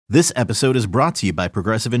This episode is brought to you by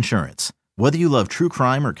Progressive Insurance. Whether you love true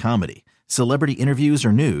crime or comedy, celebrity interviews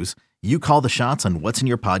or news, you call the shots on what's in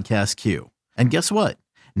your podcast queue. And guess what?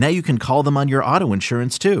 Now you can call them on your auto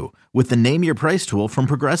insurance too with the Name Your Price tool from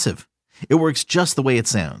Progressive. It works just the way it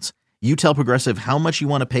sounds. You tell Progressive how much you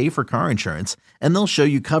want to pay for car insurance, and they'll show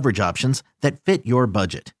you coverage options that fit your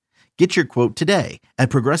budget. Get your quote today at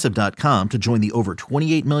Progressive.com to join the over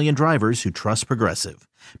 28 million drivers who trust Progressive.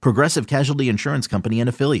 Progressive Casualty Insurance Company and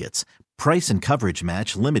Affiliates. Price and coverage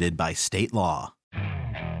match limited by state law.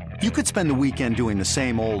 You could spend the weekend doing the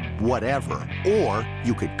same old whatever, or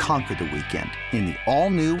you could conquer the weekend in the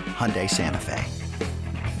all-new Hyundai Santa Fe.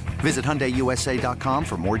 Visit HyundaiUSA.com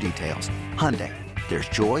for more details. Hyundai, there's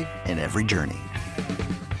joy in every journey.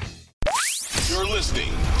 You're listening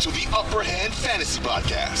to the Upper Hand Fantasy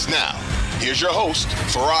Podcast. Now, here's your host,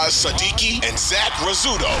 Faraz Siddiqui and Zach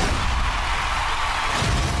Rizzuto.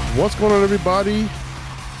 What's going on, everybody?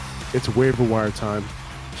 It's waiver wire time.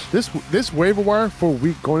 This waiver wire for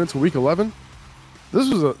going into week 11. This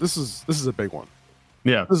is a big one.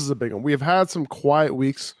 Yeah, this is a big one. We have had some quiet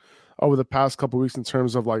weeks over the past couple of weeks in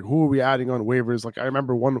terms of like who are we adding on waivers. Like I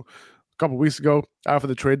remember a couple weeks ago after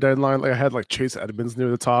the trade deadline, like I had like Chase Edmonds near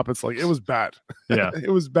the top. It's like it was bad. Yeah,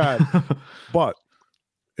 it was bad. But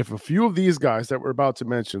if a few of these guys that we're about to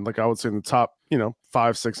mention, like I would say in the top,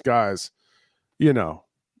 5-6 guys,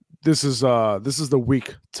 this is the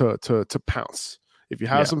week to pounce. If you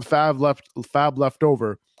have some fab left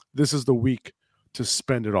over, this is the week to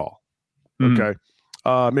spend it all. Okay.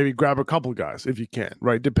 Maybe grab a couple guys if you can,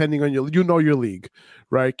 right? Depending on your league,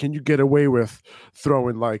 right? Can you get away with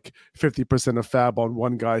throwing like 50% of fab on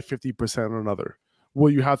one guy, 50% on another? Will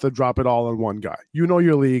you have to drop it all on one guy? You know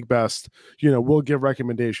your league best. We'll give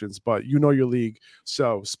recommendations, but you know your league,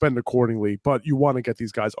 so spend accordingly. But you want to get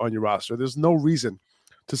these guys on your roster. There's no reason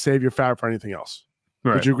to save your fab for anything else.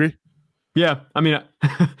 Right. Would you agree? Yeah, I mean,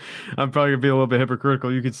 I'm probably going to be a little bit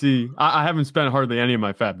hypocritical. You can see I haven't spent hardly any of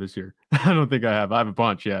my fab this year. I don't think I have. I have a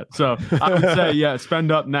bunch yet. So I would say, yeah, spend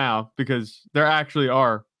up now because there actually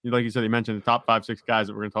are, like you said, you mentioned the top 5-6 guys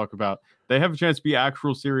that we're going to talk about. They have a chance to be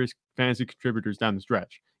actual serious fantasy contributors down the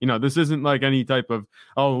stretch. This isn't like any type of,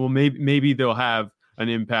 maybe they'll have an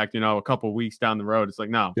impact, a couple weeks down the road. It's like,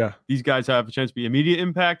 no, these guys have a chance to be immediate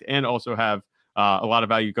impact and also have a lot of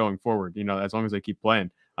value going forward, as long as they keep playing.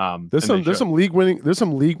 There's some league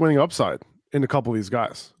winning upside in a couple of these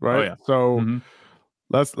guys, right? Oh, yeah. So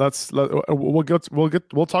we'll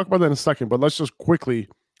talk about that in a second, but let's just quickly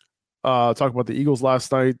talk about the Eagles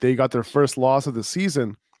last night. They got their first loss of the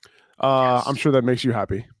season. Yes. I'm sure that makes you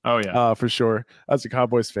happy. Oh yeah, for sure as a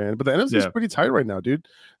Cowboys fan. But the NFC is pretty tight right now, dude.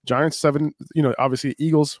 Giants 7, obviously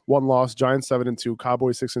Eagles 1 loss, Giants 7-2,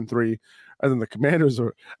 Cowboys 6-3, and then the Commanders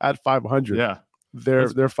are at 500. Yeah, they're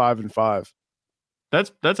 5-5.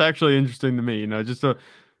 That's actually interesting to me.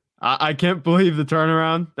 I can't believe the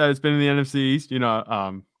turnaround that it's been in the NFC East.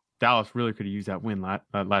 Dallas really could have used that win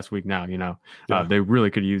last week. Now, they really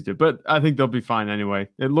could have used it, but I think they'll be fine anyway.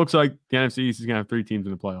 It looks like the NFC East is going to have 3 teams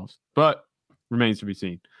in the playoffs, but remains to be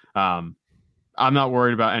seen. I'm not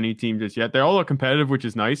worried about any team just yet. They all look competitive, which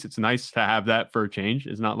is nice. It's nice to have that for a change.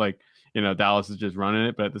 It's not like, Dallas is just running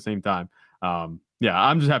it, but at the same time, I'm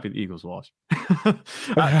just happy the Eagles lost.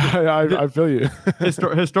 I feel you.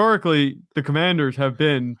 Historically, the Commanders have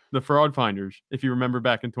been the fraud finders. If you remember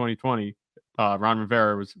back in 2020, Ron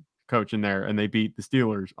Rivera was coaching there, and they beat the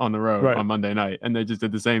Steelers on the road on Monday night, and they just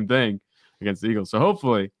did the same thing against the Eagles. So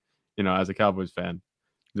hopefully, as a Cowboys fan,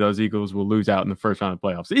 those Eagles will lose out in the first round of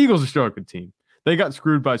playoffs. The Eagles are still a good team. They got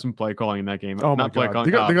screwed by some play calling in that game. Oh, not my play God.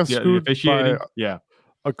 They got screwed officiating. by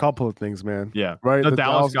a couple of things, man. Yeah. Right? The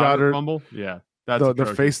Dallas Goedert fumble. Yeah. That's the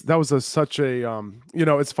face. That was such a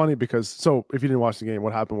it's funny because so if you didn't watch the game,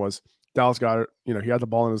 what happened was Dallas Goedert, he had the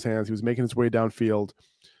ball in his hands. He was making his way downfield.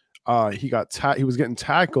 He was getting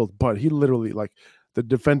tackled, but he literally, like, the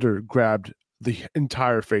defender grabbed the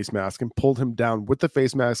entire face mask and pulled him down with the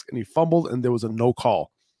face mask, and he fumbled, and there was a no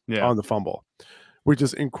call on the fumble, which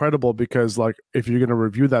is incredible because, like, if you're going to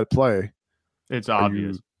review that play, it's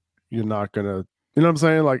obvious. You're not going to, you know what I'm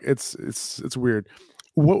saying? Like, it's weird.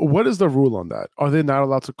 What is the rule on that? Are they not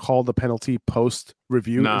allowed to call the penalty post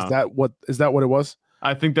review? No. Is that what it was?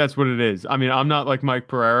 I think that's what it is. I mean, I'm not like Mike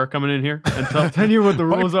Pereira coming in here and telling you what the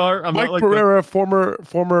rules are. I'm Mike not like Pereira, former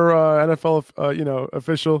NFL,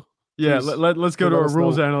 official. Yeah, Please, let's go to let a us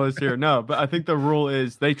rules know. analyst here. No, but I think the rule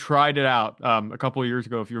is they tried it out a couple of years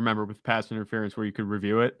ago, if you remember, with pass interference where you could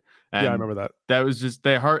review it. And Yeah, I remember that. that was just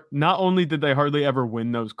not only did they hardly ever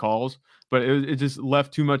win those calls, but it just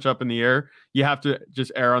left too much up in the air. You have to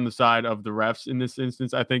just err on the side of the refs in this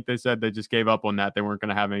instance. I think they said they just gave up on that. They weren't going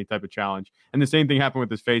to have any type of challenge. And the same thing happened with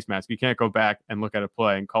this face mask. You can't go back and look at a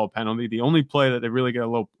play and call a penalty. The only play that they really get a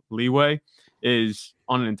little leeway is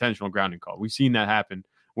on an intentional grounding call. We've seen that happen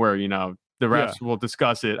where, the refs will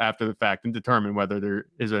discuss it after the fact and determine whether there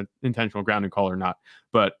is an intentional grounding call or not.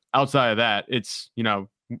 But outside of that, it's,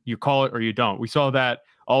 you call it or you don't. We saw that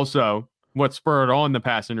also. What spurred on the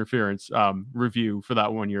pass interference review for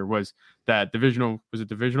that 1 year was that divisional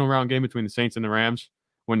round game between the Saints and the Rams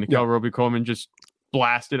when Nikel Roby-Coleman just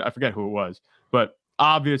blasted. I forget who it was, but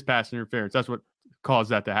obvious pass interference. That's what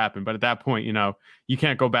caused that to happen. But at that point, you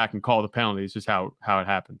can't go back and call the penalty. It's just how it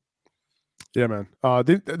happened. Yeah, man.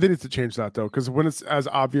 They need to change that though, because when it's as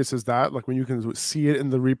obvious as that, like when you can see it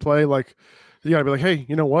in the replay, like you gotta be like, hey,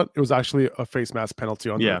 you know what? It was actually a face mask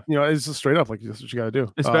penalty on. It's just straight up like that's what you gotta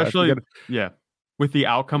do. Especially, with the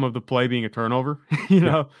outcome of the play being a turnover.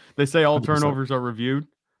 They say all 100%. Turnovers are reviewed.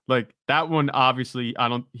 Like that one, obviously,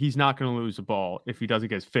 he's not going to lose the ball if he doesn't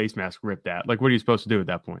get his face mask ripped at. Like, what are you supposed to do at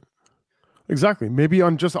that point? Exactly. Maybe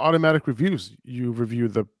on just automatic reviews, you review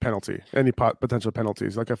the penalty, any potential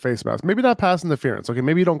penalties, like a face mask. Maybe not pass interference. Okay,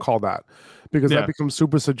 maybe you don't call that because that becomes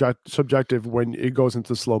super subjective when it goes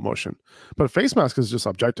into slow motion. But face mask is just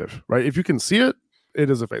objective, right? If you can see it, it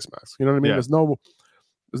is a face mask. You know what I mean? Yeah.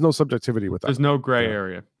 There's no subjectivity with that. There's no gray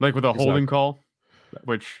area. Like with a holding call,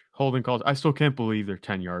 which holding calls, I still can't believe they're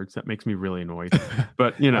 10 yards. That makes me really annoyed.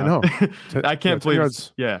 But, I know. I can't believe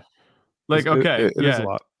yards. Yeah. Like, it is a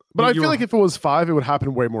lot. But I feel like if it was 5, it would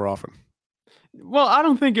happen way more often. Well, I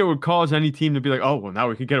don't think it would cause any team to be like, oh, well, now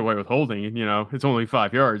we can get away with holding. It's only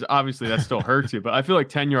 5 yards. Obviously, that still hurts you. But I feel like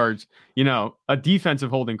 10 yards, a defensive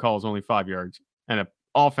holding call is only 5 yards. And an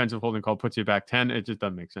offensive holding call puts you back 10. It just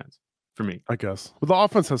doesn't make sense for me. I guess. But the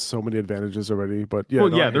offense has so many advantages already. But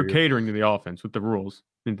they're catering to the offense with the rules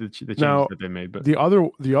and the changes that they made. But the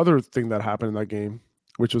other thing that happened in that game,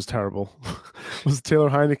 which was terrible, was Taylor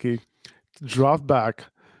Heineke dropped back.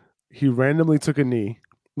 He randomly took a knee,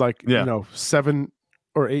 7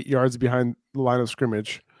 or 8 yards behind the line of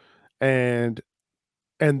scrimmage, and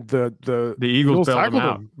the Eagles tackled him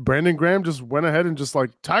out. Brandon Graham just went ahead and just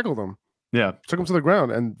tackled him. Yeah, took him to the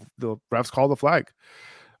ground, and the refs called the flag.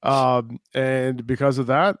 And because of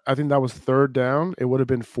that, I think that was 3rd down. It would have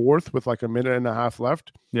been 4th with like a minute and a half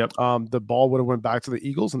left. Yep. The ball would have went back to the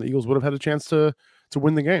Eagles, and the Eagles would have had a chance to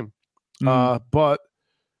win the game. But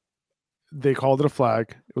they called it a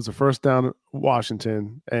flag. It was a 1st down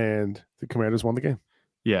Washington, and the Commanders won the game.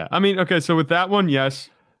 Yeah. I mean, okay, so with that one, yes,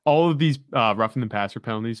 all of these roughing the passer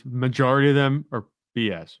penalties, majority of them are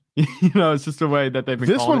BS. It's just the way that they've been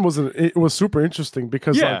This one was super interesting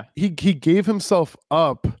because he gave himself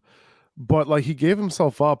up, but he gave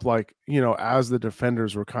himself up as the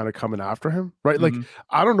defenders were kind of coming after him, right? Mm-hmm. Like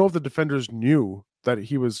I don't know if the defenders knew that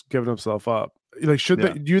he was giving himself up. They?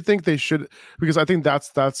 Do you think they should? Because I think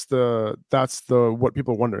that's the what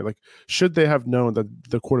people are wondering. Like, should they have known that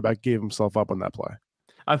the quarterback gave himself up on that play?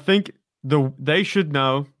 I think they should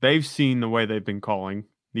know. They've seen the way they've been calling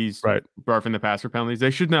these roughing the passer penalties. They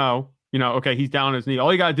should know. Okay, he's down on his knee.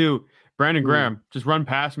 All you gotta do, Brandon Graham, just run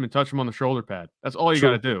past him and touch him on the shoulder pad. That's all you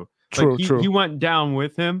gotta do. True. He went down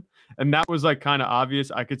with him, and that was kind of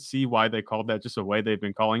obvious. I could see why they called that, just the way they've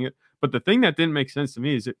been calling it. But the thing that didn't make sense to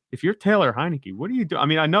me is that if you're Taylor Heineke, what do you do? I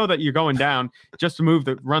mean, I know that you're going down just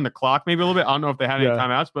to run the clock maybe a little bit. I don't know if they had any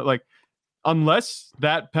timeouts, but unless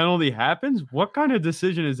that penalty happens, what kind of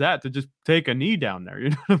decision is that to just take a knee down there? You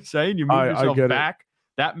know what I'm saying? You move yourself back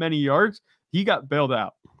that many yards. He got bailed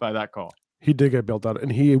out by that call. He did get bailed out,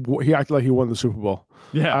 and he acted like he won the Super Bowl.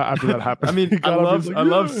 Yeah, after that happened. I mean, I love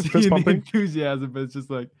seeing the enthusiasm, but it's just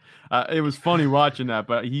it was funny watching that.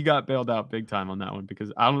 But he got bailed out big time on that one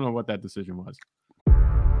because I don't know what that decision was.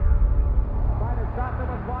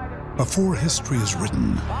 Before history is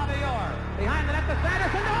written,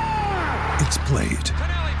 it's played.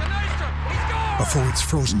 Before it's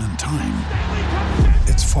frozen in time,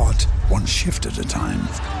 it's fought one shift at a time.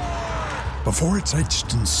 Before it's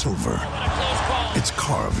etched in silver, it's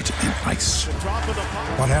carved in ice.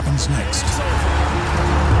 What happens next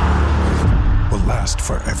will last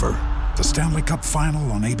forever. The Stanley Cup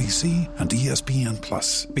Final on ABC and ESPN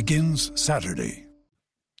Plus begins Saturday.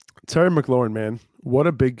 Terry McLaurin, man, what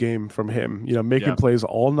a big game from him. Making plays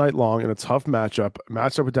all night long in a tough matchup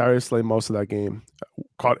with Darius Slay most of that game.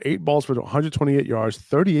 caught 8 balls for 128 yards,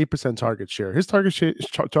 38% target share. His target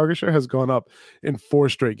share has gone up in 4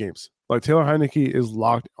 straight games. Like Taylor Heineke is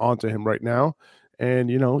locked onto him right now, and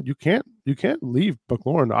you can't leave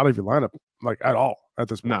McLaurin out of your lineup like at all at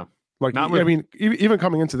this point. No. Like, I mean, even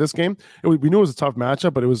coming into this game, we knew it was a tough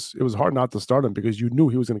matchup, but it was hard not to start him because you knew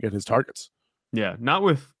he was going to get his targets. Yeah, not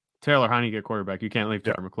with Taylor Heineke at quarterback. You can't leave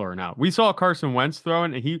Terry McLaurin out. We saw Carson Wentz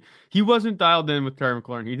throwing, and he wasn't dialed in with Terry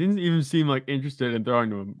McLaurin. He didn't even seem like interested in throwing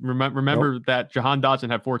to him. Remember that Jahan Dotson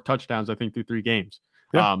had 4 touchdowns, I think, through 3 games.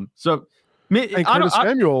 Yeah. And Curtis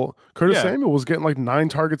Samuel was getting like 9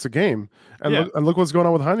 targets a game, and look what's going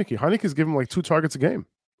on with Heineke. Heineke's giving like 2 targets a game.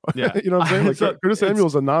 Yeah, you know what I'm saying? Like Curtis Samuel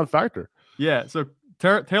is a non-factor. Yeah, so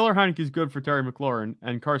Taylor Heineke is good for Terry McLaurin,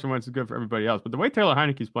 and Carson Wentz is good for everybody else. But the way Taylor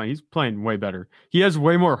Heineke is playing, he's playing way better. He has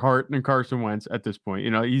way more heart than Carson Wentz at this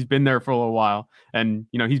point. He's been there for a little while, and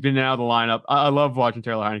he's been out of the lineup. I love watching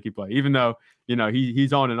Taylor Heineke play, even though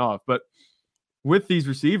he's on and off. But with these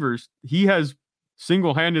receivers, he has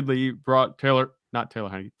single-handedly brought Terry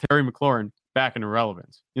McLaurin back into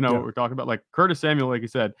relevance. What we're talking about, like Curtis Samuel, like you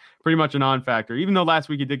said, pretty much a non-factor. Even though last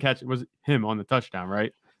week he did catch, it was him on the touchdown,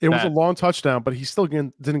 right? It was a long touchdown, but he still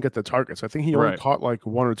didn't get the targets. I think he only caught like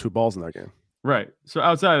 1 or 2 balls in that game. Right. So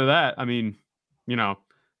outside of that, I mean,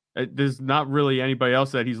 there's not really anybody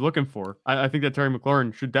else that he's looking for. I think that Terry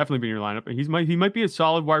McLaurin should definitely be in your lineup, and he might be a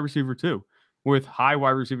solid wide receiver too, with high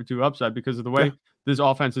wide receiver 2 upside because of the way this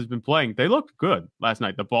offense has been playing. They looked good last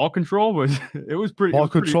night. The ball control was pretty. Ball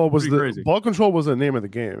control was the name of the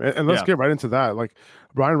game. And let's get right into that. Like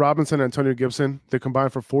Brian Robinson and Antonio Gibson, they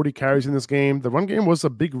combined for 40 carries in this game. The run game was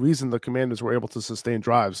a big reason the Commanders were able to sustain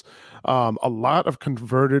drives. A lot of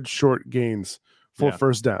converted short gains for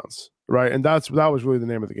first downs, right? And that was really the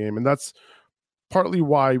name of the game. And that's partly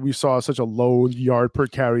why we saw such a low yard per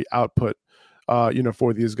carry output,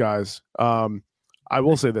 for these guys. I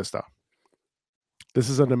will say this though. This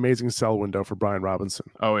is an amazing sell window for Brian Robinson.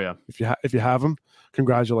 Oh yeah. If you have him,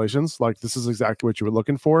 congratulations. Like this is exactly what you were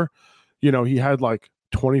looking for. He had like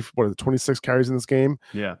 26 carries in this game.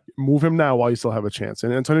 Yeah. Move him now while you still have a chance.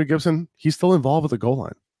 And Antonio Gibson, he's still involved with the goal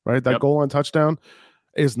line, right? That goal line touchdown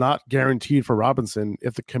is not guaranteed for Robinson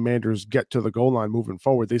if the Commanders get to the goal line moving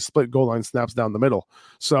forward. They split goal line snaps down the middle.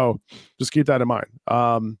 So just keep that in mind.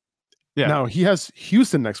 Now he has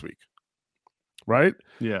Houston next week, right?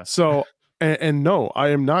 Yeah. So And no, I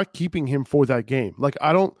am not keeping him for that game. Like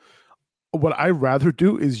what I rather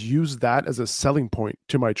do is use that as a selling point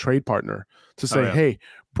to my trade partner to say, hey,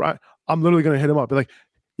 Brian, I'm literally going to hit him up. Be like,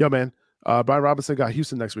 yo, man, Brian Robinson got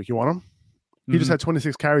Houston next week. You want him? He just had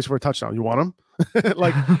 26 carries for a touchdown. You want him?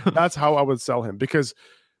 Like that's how I would sell him because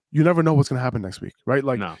you never know what's going to happen next week, right?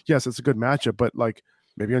 Like, yes, it's a good matchup, but like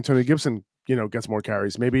maybe Antonio Gibson, gets more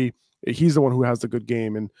carries. Maybe he's the one who has the good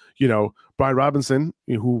game. And, Brian Robinson,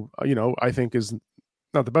 who, I think is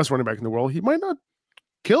not the best running back in the world, he might not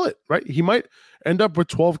kill it, right? He might end up with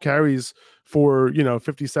 12 carries for,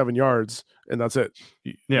 57 yards, and that's it.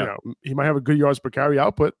 Yeah. He might have a good yards per carry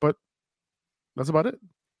output, but that's about it.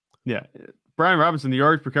 Yeah. Brian Robinson, the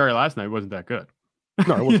yards per carry last night wasn't that good.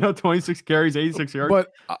 No, it wasn't. 26 carries, 86 yards.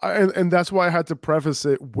 But, and that's why I had to preface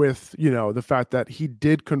it with, the fact that he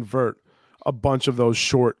did convert a bunch of those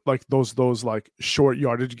short, like those like short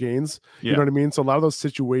yardage gains. You know what I mean? So a lot of those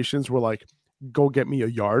situations were like, go get me a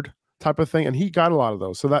yard type of thing. And he got a lot of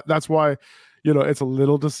those. So that's why, it's a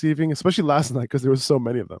little deceiving, especially last night, because there was so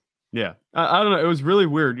many of them. Yeah. I don't know. It was really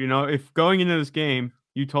weird. If going into this game,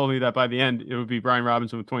 you told me that by the end, it would be Brian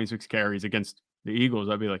Robinson with 26 carries against the Eagles,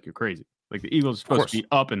 I'd be like, you're crazy. Like the Eagles are supposed to be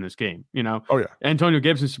up in this game, Oh yeah. Antonio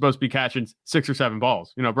Gibson's supposed to be catching 6 or 7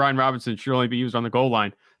 balls. Brian Robinson should only be used on the goal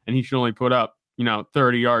line, and he should only put up,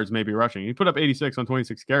 30 yards, maybe rushing. He put up 86 on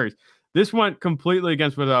 26 carries. This went completely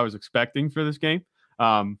against what I was expecting for this game.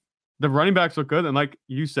 The running backs look good, and like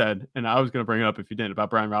you said, and I was going to bring it up if you didn't, about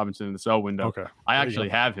Brian Robinson in the sell window. Okay. I actually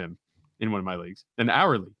have him in one of my leagues, an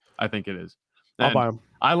hourly, I think it is. And I'll buy him.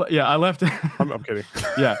 I left. I'm kidding.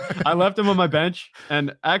 Yeah, I left him on my bench,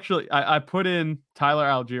 and actually, I put in Tyler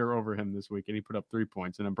Algier over him this week, and he put up 3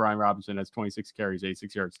 points. And then Brian Robinson has 26 carries,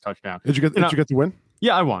 86 yards, touchdown. Did you get the win?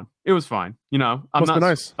 Yeah, I won. It was fine. I'm Must not be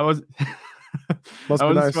nice. I was. I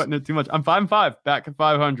wasn't sweating it too much. I'm 5-5, back at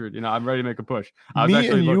 500. I'm ready to make a push. Me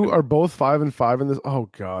and you are both 5-5 in this. Oh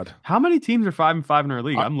God, how many teams are 5-5 in our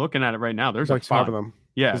league? I'm looking at it right now. There's like 5 of them.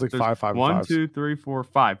 Yeah, there's like 5, 1, 2, 3, 4,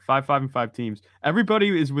 5, 5 teams.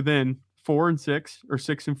 Everybody is within 4 and 6 or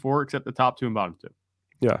 6 and 4, except the top 2 and bottom 2.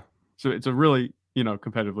 Yeah. So it's a really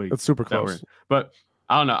competitive league. It's super close. But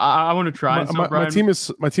I don't know. I want to try. My team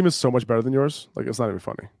is so much better than yours. Like it's not even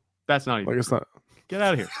funny. That's not even. Like it's not. Get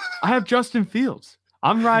out of here. I have Justin Fields.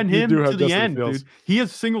 I'm riding You him do to have the Justin end, Fields. dude. He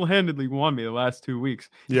has single-handedly won me the last 2 weeks.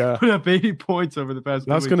 Yeah. Put up 80 points over the past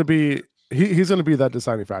 2 That's weeks. going to be he's going to be that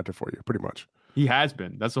deciding factor for you, pretty much. He has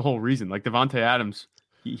been. That's the whole reason. Like Devontae Adams,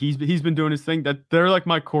 he's been doing his thing. That they're like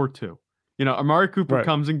my core two. You know, Amari Cooper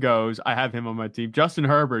comes and goes. I have him on my team. Justin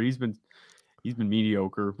Herbert, he's been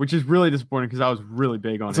mediocre, which is really disappointing because I was really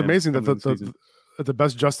big on him. It's amazing that the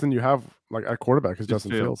best Justin you have like at quarterback is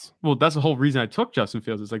Justin Fields. Well, that's the whole reason I took Justin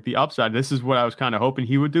Fields. It's like the upside. This is what I was kind of hoping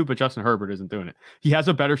he would do, but Justin Herbert isn't doing it. He has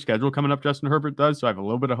a better schedule coming up. Justin Herbert does, so I have a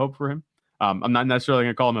little bit of hope for him. I'm not necessarily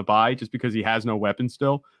going to call him a buy just because he has no weapon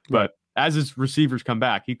still, but as his receivers come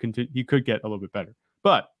back, he could get a little bit better.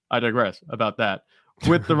 But I digress about that.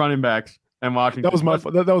 With the running backs and Washington, that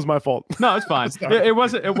was my fault. No, it's fine. It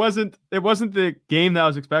wasn't the game that I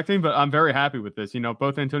was expecting, but I'm very happy with this. You know,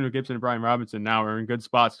 both Antonio Gibson and Brian Robinson now are in good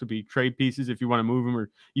spots to be trade pieces if you want to move them, or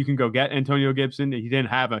you can go get Antonio Gibson. He didn't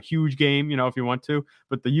have a huge game, you know, if you want to,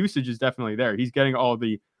 but the usage is definitely there. He's getting all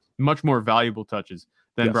the much more valuable touches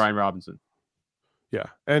than Brian Robinson. Yeah,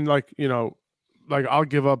 and like, you know, like I'll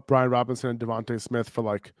give up Brian Robinson and Devontae Smith for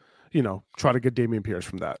like, you know, try to get Dameon Pierce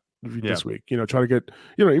from that this week. You know, try to get,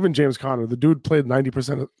 you know, even James Conner. The dude played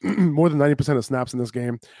 90%, more than 90% of snaps in this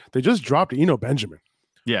game. They just dropped Eno Benjamin.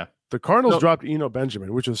 Yeah, the Cardinals dropped Eno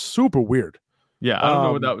Benjamin, which is super weird. Yeah, I don't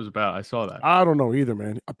know what that was about. I saw that. I don't know either,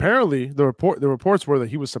 man. Apparently, the reports were that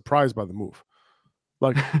he was surprised by the move.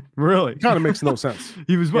 Like, really, kind of makes no sense.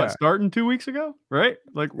 He was starting 2 weeks ago, right?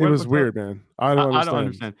 Like, it was weird, man. I don't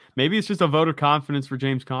understand. Maybe it's just a vote of confidence for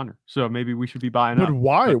James Conner. So maybe we should be buying up. But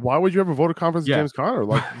why? Why would you ever vote of confidence in James Conner?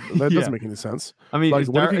 Like, that doesn't make any sense. I mean, like,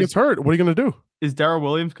 what if he gets hurt? What are you going to do? Is Darrell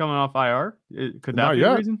Williams coming off IR? Could that Not be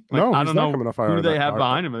yet. a reason? Like, No, I he's don't not know. coming off Who IR do they have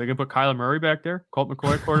behind him? Are they going to put Kyler Murray back there? Colt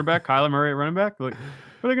McCoy quarterback, Kyler Murray at running back? Like,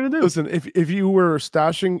 what are they going to do? Listen, if you were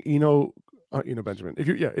stashing Eno Benjamin, it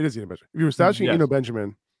is Eno Benjamin. If you were stashing Eno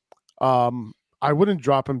Benjamin, I wouldn't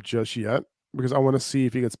drop him just yet because I want to see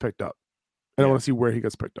if he gets picked up, and I want to see where he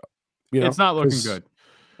gets picked up. You know, it's not looking good.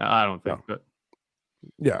 I don't think. No. But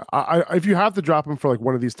yeah, I if you have to drop him for like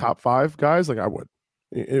one of these top 5 guys, like I would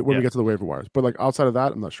when we get to the waiver wires. But like outside of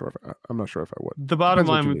that, I'm not sure if I would. The bottom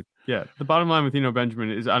line with Eno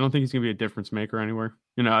Benjamin is I don't think he's going to be a difference maker anywhere.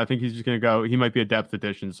 You know, I think he's just going to go. He might be a depth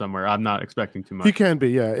addition somewhere. I'm not expecting too much. He can be,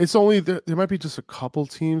 yeah. It's only there might be just a couple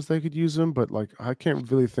teams they could use him, but like I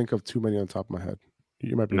can't really think of too many on top of my head.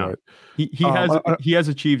 You might be right. He has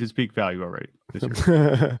achieved his peak value already this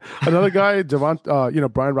year. Another guy,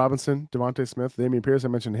 Brian Robinson, Devontae Smith, Dameon Pierce. I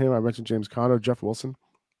mentioned him. I mentioned James Conner, Jeff Wilson,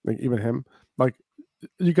 like even him. Like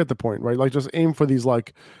you get the point, right? Like just aim for these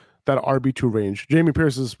like that RB2 range. Dameon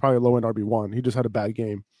Pierce is probably low end RB1. He just had a bad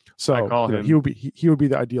game, so he would be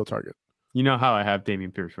the ideal target. You know how I have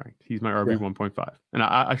Dameon Pierce ranked? He's my RB 1.5, and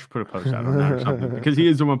I should put a post out on that or something because he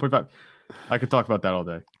is the 1.5. I could talk about that all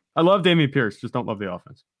day. I love Dameon Pierce, just don't love the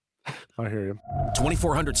offense. I hear you.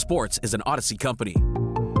 2400 Sports is an Odyssey company.